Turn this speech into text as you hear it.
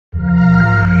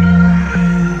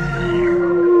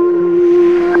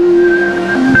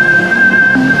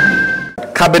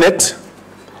Cabinet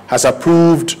has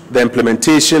approved the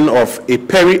implementation of a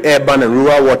peri-urban and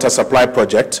rural water supply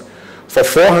project for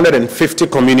 450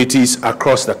 communities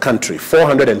across the country,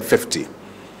 450.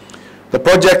 The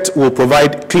project will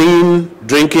provide clean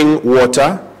drinking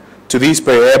water to these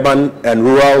peri-urban and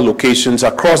rural locations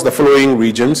across the following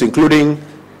regions, including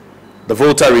the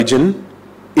Volta region,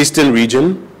 Eastern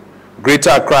region,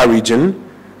 Greater Accra region,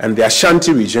 and the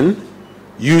Ashanti region,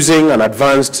 using an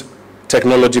advanced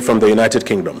technology from the United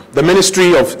Kingdom. The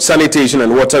Ministry of Sanitation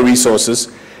and Water Resources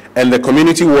and the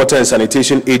Community Water and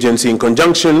Sanitation Agency, in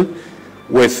conjunction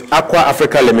with Aqua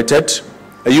Africa Limited,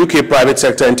 a UK private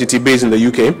sector entity based in the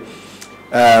UK,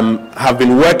 have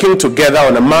been working together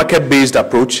on a market-based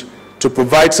approach to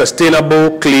provide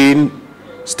sustainable, clean,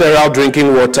 sterile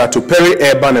drinking water to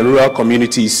peri-urban and rural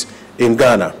communities in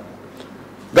Ghana.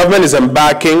 Government is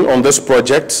embarking on this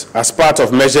project as part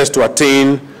of measures to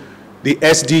attain the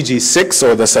SDG 6,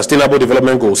 or the Sustainable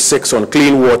Development Goal 6, on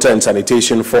clean water and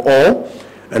sanitation for all,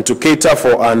 and to cater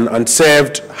for an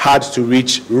unserved,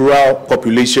 hard-to-reach rural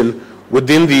population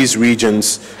within these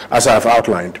regions, as I have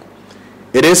outlined.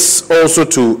 It is also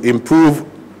to improve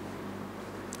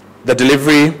the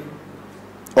delivery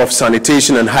of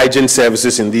sanitation and hygiene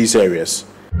services in these areas.